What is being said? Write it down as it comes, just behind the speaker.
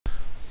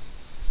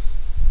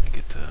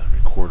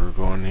recorder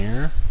going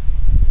here.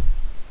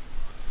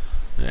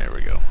 There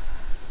we go.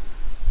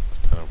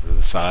 Put that over to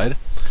the side.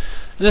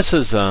 And this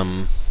is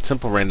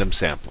simple random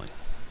sampling.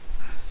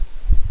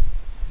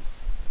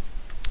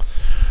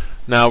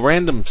 Now,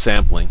 random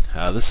sampling,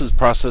 this is a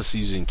process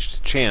using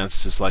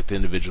chance to select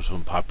individuals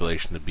from a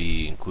population to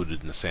be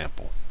included in the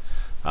sample.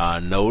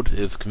 Note,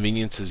 if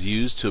convenience is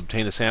used to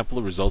obtain a sample,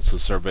 the results of the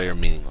survey are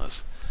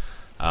meaningless.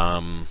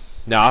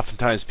 Now,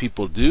 oftentimes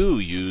people do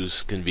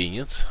use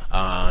convenience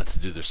to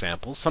do their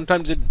samples.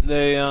 Sometimes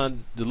they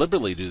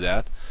deliberately do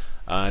that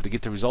to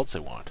get the results they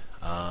want.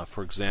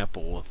 For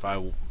example, if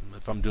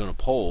I'm doing a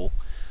poll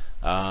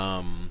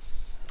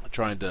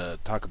trying to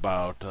talk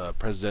about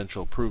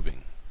presidential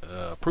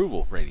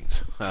approval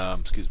ratings,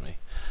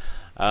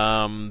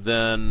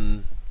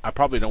 then I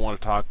probably don't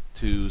want to talk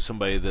to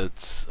somebody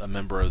that's a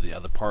member of the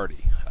other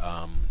party.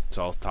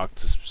 So I'll talk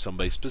to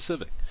somebody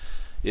specific.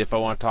 If I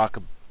want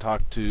to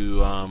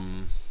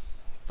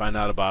find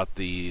out about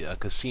the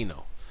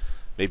casino,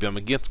 maybe I'm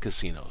against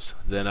casinos,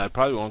 then I'd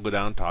probably want to go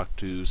down and talk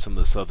to some of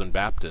the Southern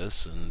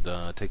Baptists and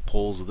take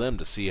polls of them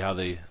to see how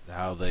they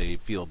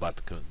feel about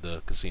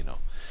the casino.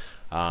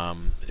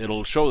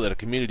 It'll show that a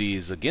community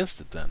is against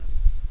it then.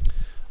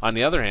 On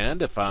the other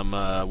hand, if I'm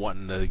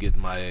wanting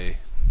to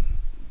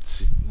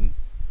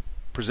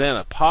present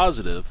a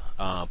positive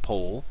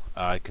poll,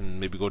 I can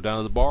maybe go down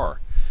to the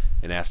bar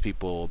and ask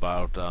people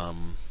about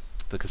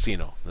the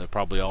casino. They're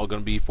probably all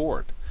going to be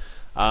for it.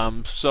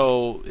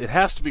 So it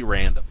has to be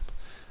random.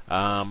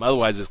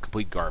 Otherwise, it's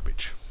complete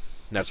garbage.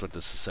 And that's what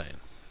this is saying.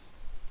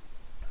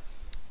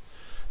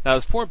 Now,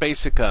 there's four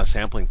basic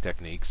sampling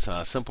techniques.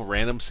 Simple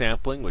random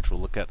sampling, which we'll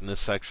look at in this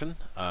section.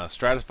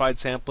 Stratified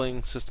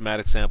sampling,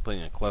 systematic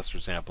sampling, and cluster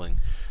sampling.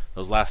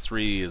 Those last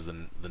three is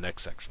the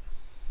next section.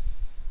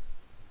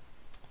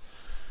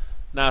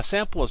 Now, a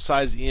sample of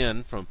size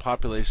n from a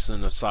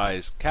population of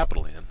size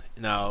capital N.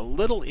 Now,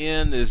 little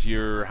n is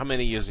how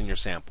many is in your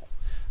sample.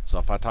 So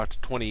if I talk to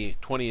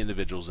 20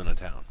 individuals in a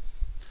town.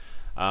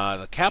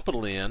 The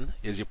capital N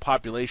is your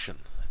population.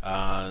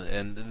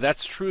 And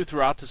that's true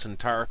throughout this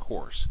entire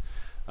course.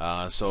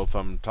 So if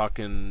I'm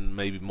talking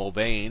maybe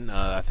Mulvane,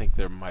 I think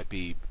there might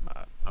be,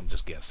 I'm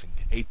just guessing,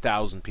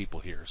 8,000 people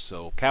here.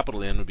 So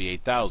capital N would be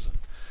 8,000.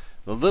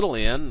 The little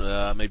n,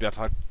 maybe I'll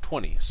talk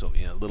 20. So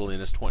little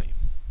n is 20.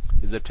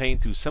 Is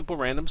obtained through simple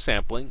random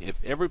sampling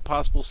if every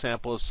possible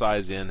sample of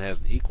size n has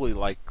an equally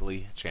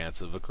likely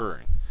chance of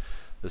occurring.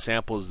 The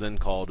sample is then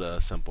called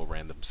a simple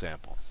random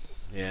sample.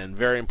 And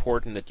very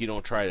important that you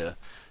don't try to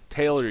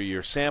tailor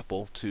your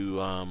sample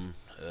to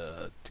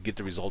get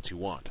the results you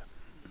want.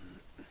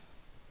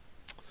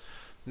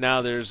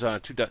 Now there's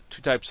two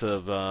types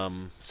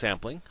of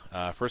sampling.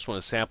 First one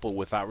is sample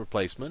without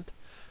replacement.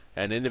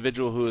 An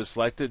individual who is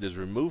selected is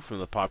removed from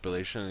the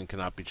population and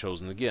cannot be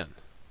chosen again.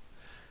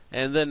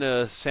 And then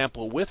a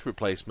sample with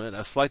replacement.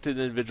 A selected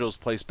individual is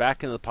placed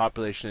back into the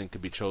population and can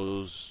be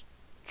chose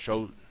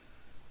a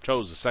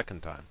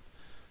second time.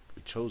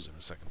 Be chosen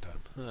a second time.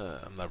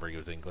 I'm not very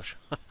good with English.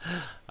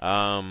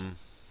 Well,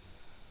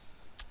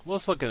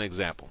 let's look at an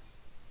example.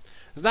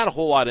 There's not a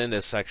whole lot in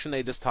this section.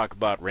 They just talk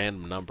about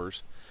random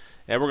numbers.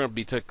 And we're going to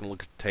be taking a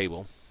look at the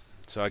table.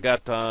 So I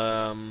got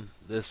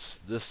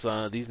these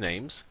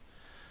names.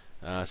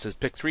 It says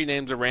pick 3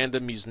 names at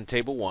random using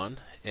table 1.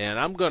 And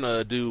I'm going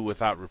to do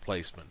without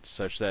replacement,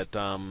 such that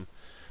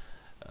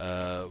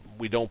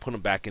we don't put them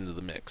back into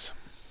the mix.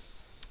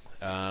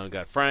 We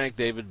got Frank,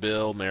 David,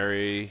 Bill,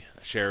 Mary,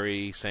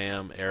 Sherry,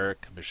 Sam,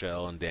 Eric,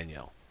 Michelle, and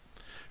Danielle.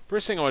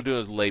 First thing I want to do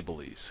is label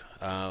these,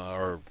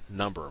 or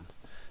number them.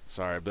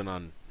 Sorry, I've been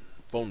on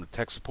phone with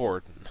tech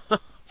support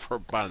for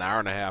about an hour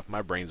and a half.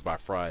 My brain's about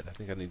fried. I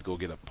think I need to go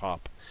get a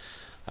pop.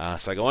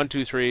 So I go 1,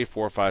 2, 3,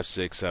 4, 5,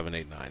 6, 7,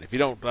 8, 9. If you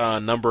don't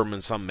number them in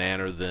some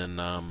manner, then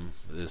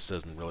this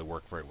doesn't really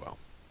work very well.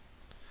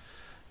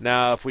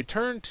 Now, if we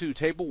turn to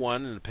Table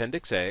 1 in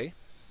Appendix A,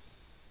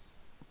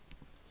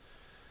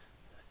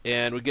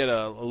 and we get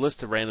a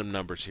list of random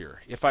numbers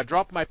here. If I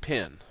drop my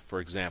pen, for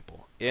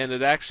example, and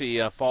it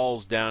actually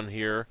falls down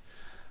here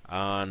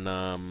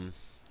on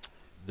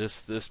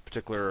this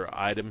particular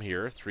item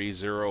here,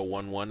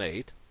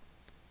 30118,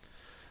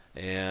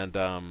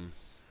 and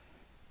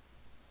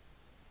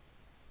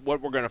what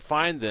we're going to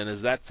find then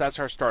is that's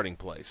our starting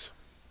place.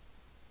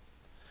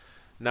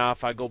 Now,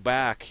 if I go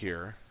back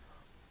here,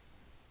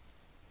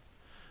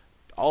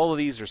 all of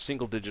these are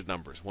single-digit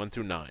numbers, 1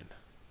 through 9.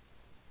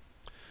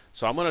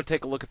 So I'm going to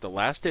take a look at the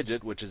last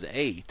digit, which is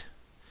 8,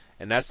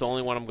 and that's the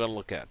only one I'm going to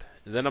look at.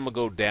 And then I'm going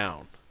to go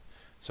down.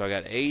 So I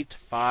got 8,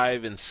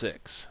 5, and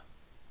 6.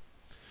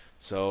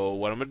 So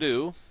what I'm going to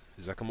do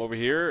is I come over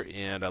here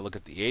and I look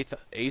at the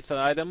eighth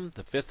item,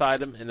 the 5th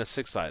item, and the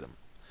 6th item.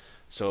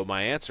 So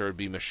my answer would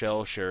be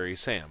Michelle, Sherry,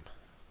 Sam,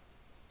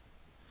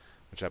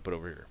 which I put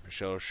over here.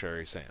 Michelle,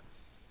 Sherry, Sam.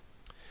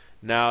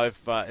 Now,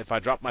 if I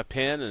drop my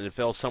pen and it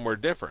fell somewhere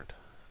different,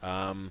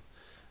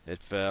 it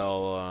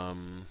fell, I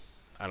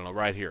don't know,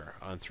 right here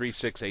on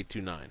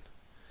 36829.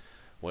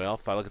 Well,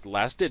 if I look at the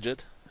last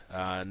digit,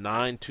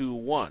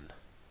 921.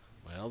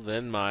 Well,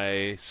 then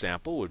my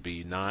sample would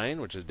be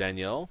 9, which is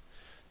Danielle,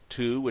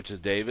 2, which is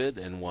David,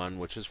 and 1,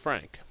 which is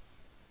Frank.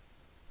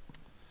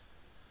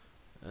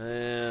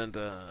 And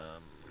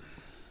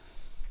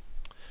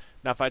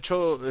now if I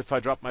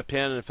drop my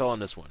pen and it fell on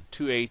this one,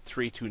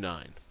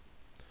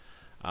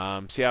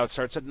 28329. See how it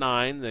starts at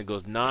 9, then it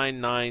goes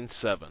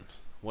 997.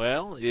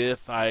 Well,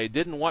 if I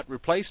didn't want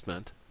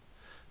replacement,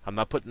 I'm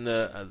not putting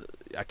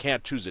I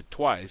can't choose it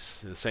twice,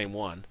 the same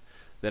one,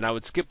 then I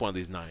would skip one of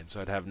these 9.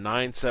 So I'd have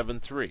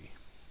 973.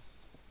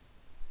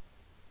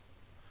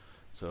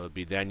 So it'd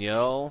be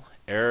Danielle,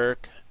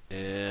 Eric,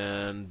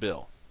 and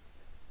Bill.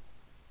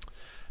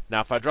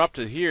 Now if I dropped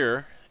it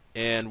here,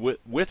 and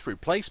with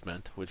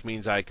replacement, which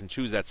means I can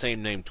choose that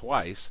same name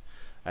twice,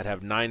 I'd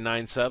have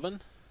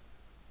 997,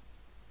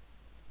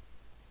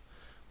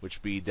 which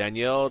would be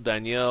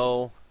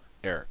Danielle,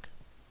 Eric.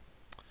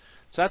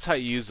 So that's how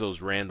you use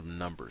those random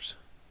numbers.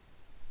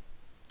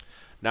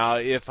 Now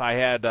if I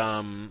had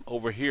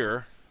over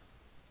here,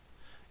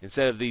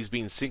 instead of these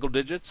being single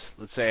digits,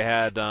 let's say I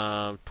had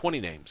 20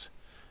 names,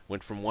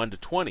 went from 1 to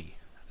 20,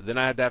 then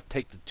I'd have to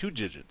take the 2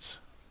 digits.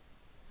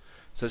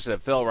 Such that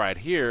it fell right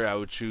here, I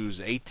would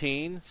choose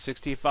 18,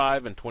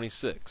 65, and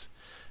 26.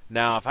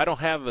 Now, if I don't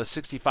have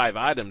 65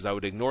 items, I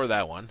would ignore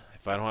that one.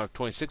 If I don't have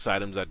 26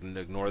 items, I'd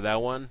ignore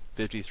that one.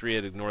 53,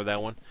 I'd ignore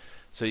that one.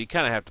 So you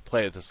kind of have to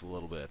play with this a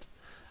little bit.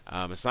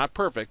 It's not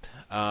perfect.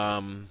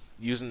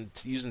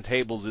 Using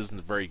tables isn't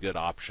a very good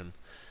option.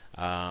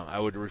 I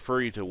would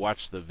refer you to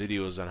watch the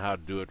videos on how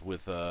to do it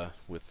with a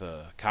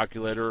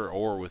calculator,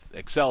 or with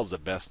Excel is the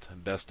best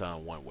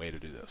one way to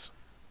do this.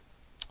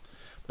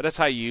 But that's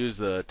how you use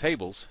the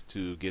tables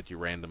to get your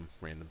random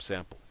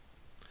sample.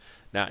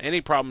 Now,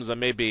 any problems I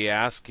may be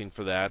asking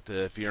for that,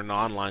 if you're in an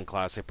online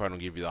class, they probably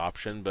don't give you the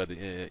option, but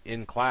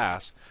in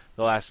class,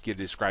 they'll ask you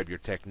to describe your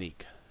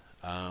technique.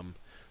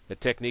 The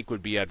technique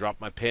would be I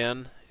dropped my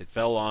pen, it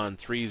fell on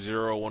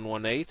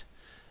 30118,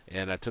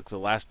 and I took the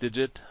last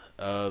digit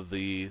of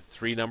the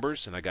 3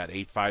 numbers, and I got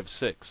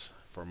 856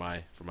 for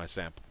my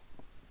sample.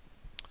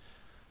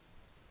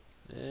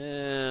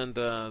 And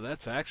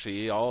that's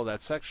actually all of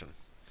that section.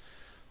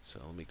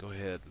 So let me go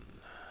ahead and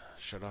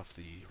shut off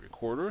the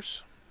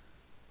recorders.